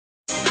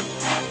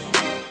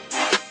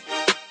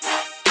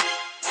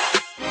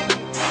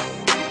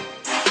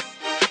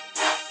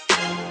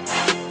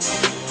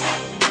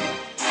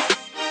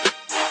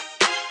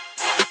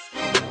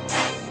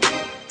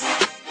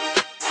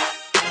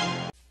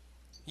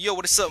Yo,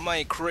 what is up,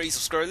 my crazy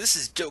subscriber? This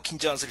is Joe King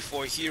John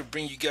 34 here,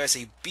 bringing you guys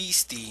a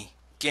beastie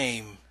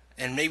game,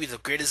 and maybe the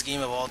greatest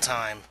game of all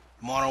time,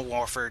 Modern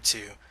Warfare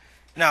 2.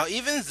 Now,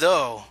 even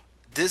though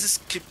this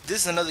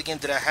is another game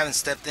that I haven't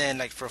stepped in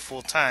like for a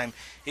full time,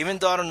 even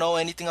though I don't know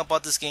anything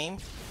about this game,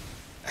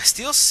 I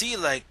still see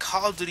like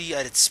Call of Duty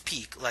at its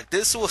peak. Like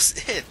this was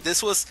it.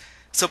 This was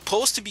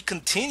supposed to be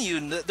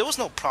continued. There was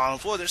no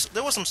problems. Well,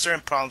 there was some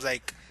certain problems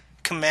like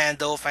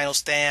Commando, Final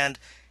Stand,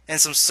 and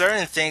some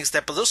certain things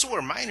that, but those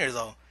were minor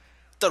though.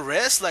 The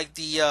rest, like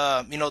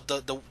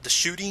the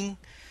shooting,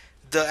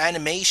 the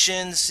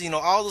animations,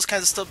 all those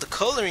kinds of stuff, the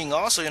coloring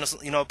also,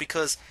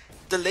 because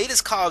the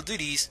latest Call of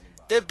Duties,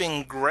 they've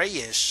been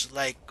grayish.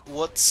 Like,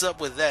 what's up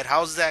with that?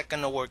 How's that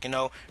gonna work?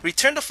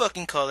 Return the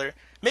fucking color,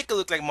 make it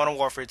look like Modern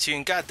Warfare 2,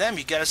 and goddamn,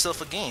 you got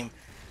yourself a game.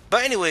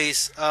 But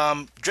anyways,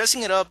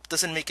 dressing it up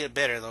doesn't make it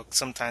better though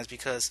sometimes,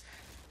 because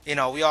we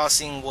all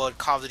seen what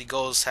Call of Duty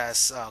Ghosts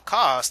has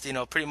cost.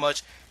 Pretty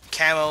much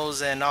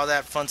camos and all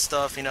that fun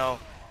stuff.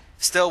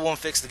 Still won't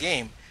fix the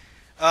game.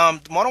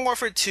 Modern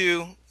Warfare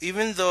 2,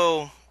 even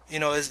though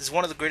is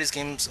one of the greatest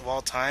games of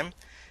all time,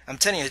 I'm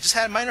telling you, it just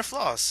had minor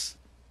flaws.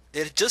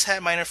 It just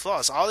had minor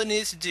flaws. All it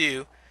needed to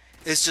do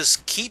is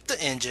just keep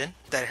the engine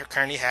that it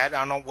currently had. I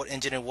don't know what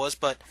engine it was,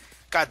 but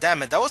god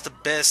damn it, that was the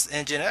best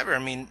engine ever. I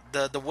mean,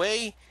 the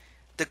way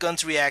the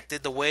guns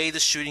reacted, the way the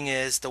shooting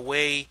is, the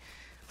way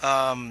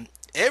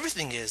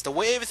everything is,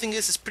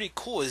 is pretty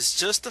cool. It's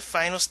just the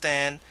final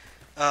stand,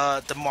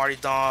 the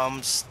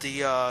martyrdoms,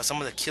 the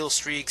some of the kill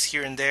streaks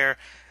here and there.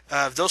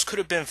 If those could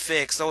have been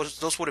fixed,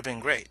 those would have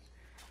been great.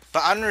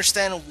 But I don't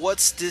understand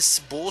what's this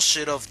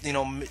bullshit of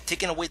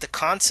taking away the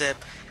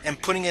concept and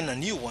putting in a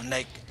new one.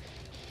 Like,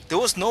 there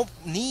was no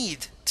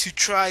need to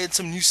try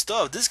some new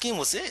stuff. This game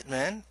was it,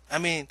 man. I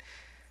mean,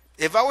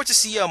 if I were to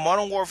see a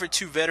Modern Warfare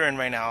 2 veteran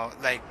right now,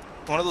 like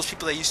one of those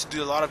people that used to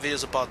do a lot of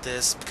videos about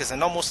this, because I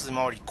know most of them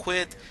already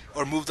quit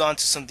or moved on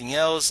to something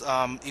else.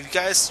 If you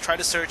guys try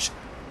to search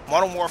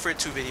Modern Warfare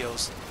 2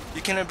 videos,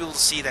 you can be able to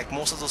see that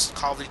most of those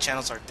Call of Duty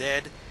channels are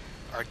dead,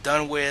 are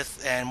done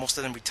with, and most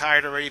of them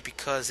retired already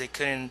because they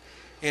couldn't,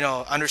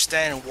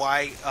 understand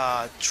why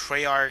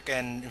Treyarch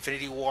and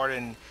Infinity Ward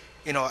and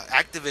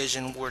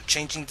Activision were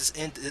changing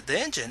the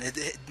engine.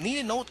 It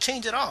needed no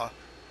change at all.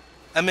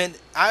 I mean,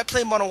 I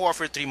play Modern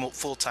Warfare 3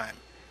 full time,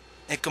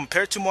 and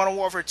compared to Modern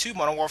Warfare 2,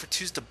 Modern Warfare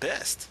 2 is the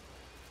best.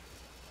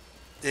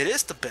 It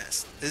is the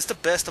best. It's the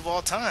best of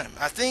all time.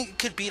 I think it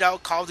could beat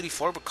out Call of Duty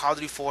 4, but Call of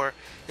Duty 4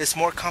 is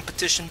more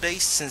competition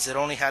based since it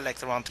only had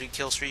like around 3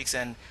 kill streaks,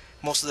 and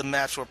most of the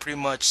maps were pretty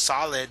much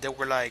solid. They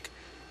were like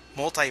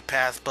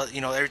multi-path, but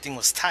everything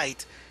was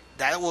tight.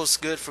 That was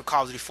good for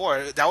Call of Duty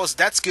 4.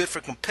 That's good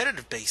for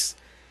competitive base.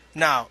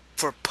 Now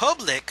for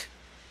public,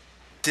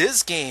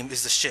 this game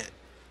is the shit.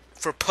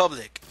 For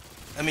public,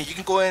 I mean, you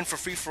can go in for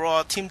free for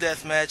all, team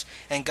deathmatch,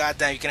 and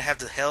goddamn, you can have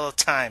the hell of a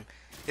time.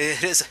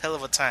 It is a hell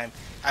of a time.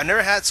 I've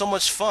never had so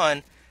much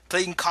fun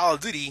playing Call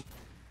of Duty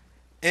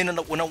in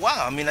a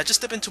while. I mean, I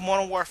just stepped into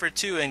Modern Warfare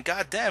 2, and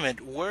goddamn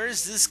it, where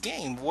is this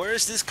game? Where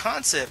is this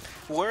concept?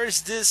 Where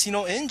is this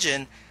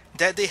engine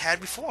that they had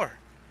before?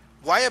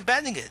 Why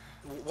abandon it?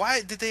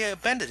 Why did they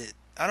abandon it?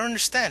 I don't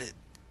understand it.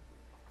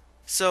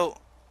 So,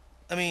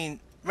 I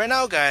mean, right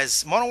now,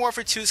 guys, Modern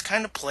Warfare 2 is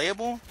kind of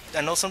playable. I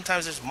know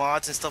sometimes there's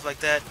mods and stuff like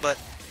that, but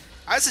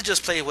I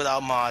suggest play it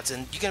without mods,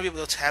 and you're gonna be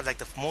able to have like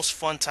the most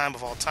fun time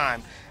of all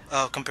time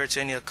compared to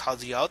any other Call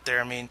of Duty out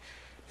there. I mean,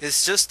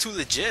 it's just too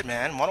legit,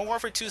 man. Modern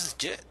Warfare 2 is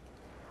legit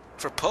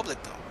for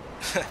public,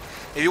 though.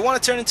 If you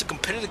want to turn into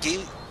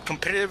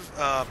competitive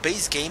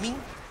base gaming,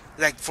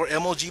 like for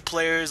MLG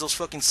players, those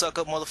fucking suck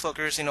up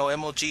motherfuckers,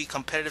 MLG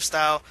competitive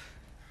style,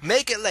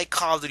 make it like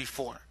Call of Duty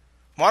 4.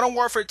 Modern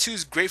Warfare 2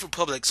 is great for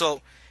public.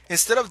 So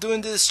instead of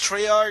doing this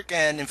Treyarch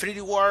and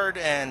Infinity Ward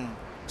and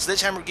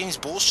Sledgehammer Games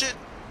bullshit,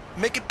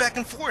 make it back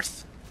and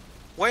forth.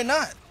 Why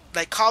not?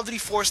 Like Call of Duty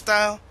 4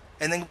 style,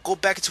 and then go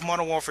back into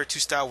Modern Warfare 2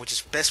 style, which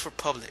is best for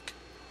public.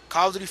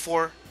 Call of Duty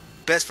 4,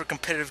 best for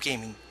competitive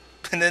gaming.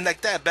 And then like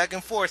that, back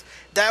and forth.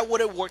 That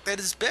would have worked at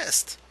its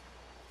best.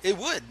 It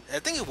would. I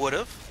think it would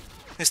have.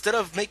 Instead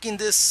of making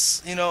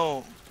this, I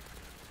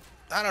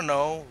don't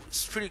know,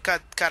 it's pretty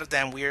kind of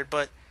damn weird,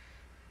 but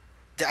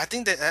I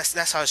think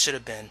that's how it should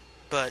have been.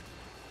 But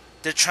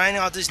they're trying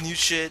out this new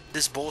shit,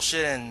 this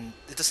bullshit, and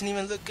it doesn't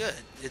even look good.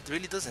 It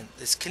really doesn't.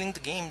 It's killing the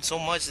game so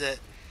much that,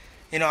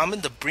 I'm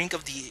in the brink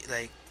of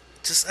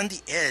just on the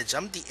edge.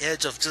 I'm the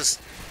edge of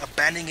just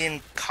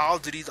abandoning Call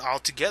of Duty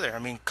altogether. I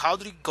mean, Call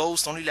of Duty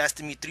Ghost only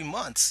lasted me 3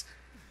 months,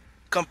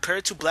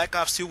 compared to Black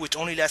Ops 2, which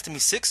only lasted me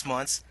 6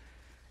 months,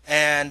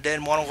 and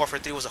then Modern Warfare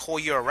 3 was a whole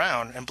year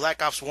around, and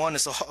Black Ops 1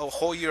 is a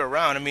whole year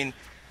around. I mean,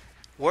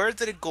 where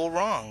did it go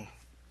wrong?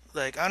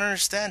 Like, I don't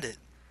understand it.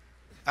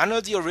 I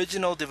know the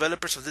original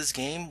developers of this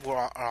game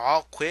have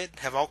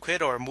all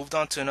quit or moved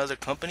on to another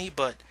company,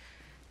 but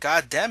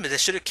god damn it, they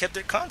should have kept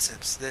their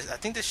concepts. I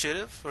think they should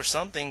have, or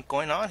something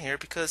going on here,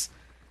 because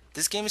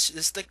this game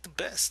is like the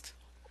best.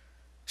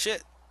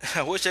 Shit.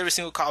 I wish every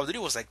single Call of Duty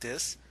was like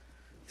this.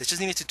 They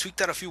just needed to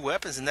tweak out a few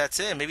weapons and that's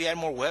it. Maybe add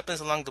more weapons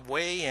along the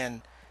way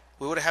and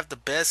we would have the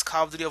best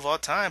Call of Duty of all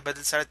time, but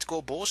decided to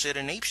go bullshit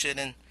and ape shit,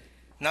 and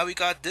now we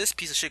got this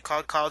piece of shit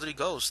called Call of Duty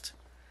Ghost.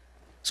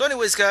 So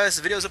anyways, guys,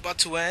 the video is about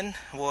to end,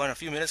 well, in a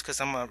few minutes,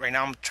 because right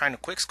now I'm trying to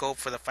quick scope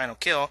for the final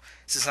kill,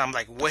 since I'm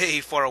like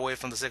way far away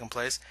from the second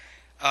place.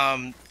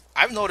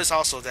 I've noticed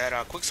also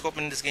that quick scoping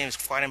in this game is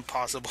quite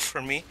impossible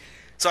for me,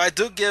 so I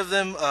do give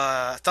them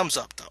a thumbs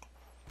up though.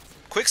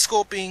 Quick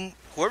scoping,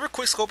 whoever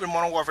quick scoped in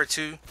Modern Warfare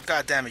 2,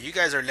 god damn it, you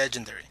guys are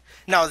legendary.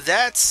 Now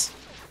that's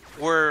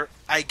where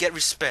I get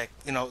respect.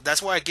 You know,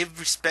 that's why I give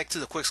respect to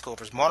the quick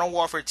scopers. Modern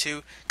Warfare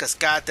 2, because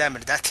god damn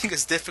it, that thing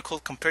is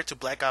difficult compared to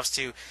Black Ops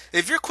 2.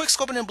 If you're quick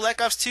scoping in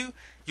Black Ops 2,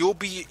 you'll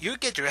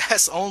get your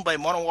ass owned by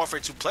Modern Warfare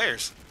 2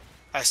 players.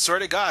 I swear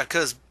to God,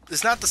 because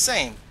it's not the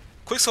same.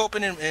 Quick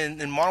scoping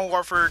in Modern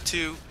Warfare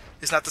 2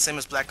 is not the same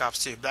as Black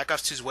Ops 2. Black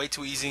Ops 2 is way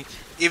too easy.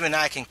 Even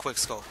I can quick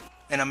scope,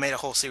 and I made a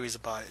whole series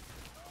about it.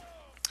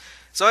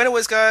 So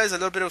anyways, guys, a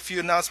little bit of a few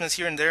announcements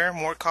here and there.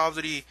 More Call of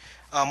Duty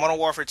Modern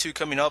Warfare 2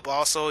 coming up.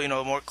 Also, you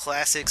know, more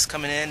classics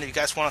coming in. If you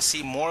guys want to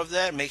see more of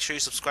that, make sure you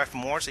subscribe for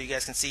more so you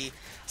guys can see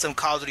some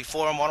Call of Duty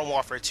 4, Modern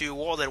Warfare 2,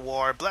 World at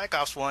War, Black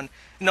Ops 1.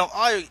 You know,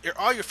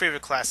 all your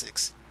favorite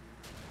classics.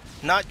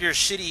 Not your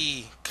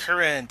shitty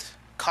current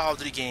Call of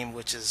Duty game,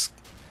 which is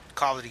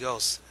Call of Duty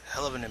Ghosts.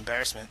 Hell of an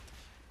embarrassment.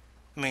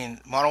 I mean,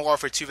 Modern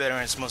Warfare 2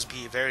 veterans must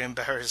be very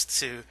embarrassed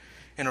to,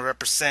 you know,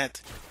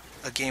 represent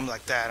a game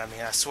like that. I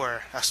mean, I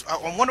swear.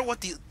 I wonder what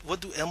do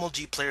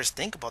MLG players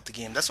think about the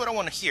game. That's what I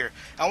want to hear.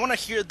 I want to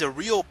hear the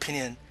real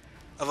opinion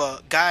of a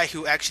guy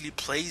who actually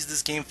plays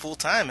this game full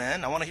time,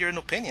 man. I want to hear an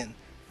opinion.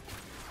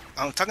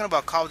 I'm talking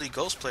about Call of Duty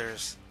Ghost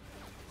players.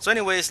 So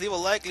anyways, leave a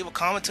like, leave a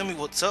comment, tell me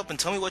what's up, and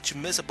tell me what you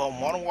miss about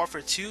Modern Warfare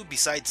 2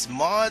 besides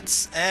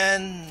mods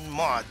and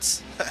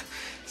mods.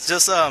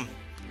 Just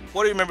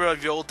what do you remember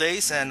of your old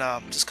days, and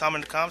just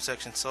comment in the comment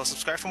section. So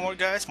subscribe for more,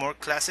 guys. More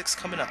classics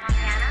coming up.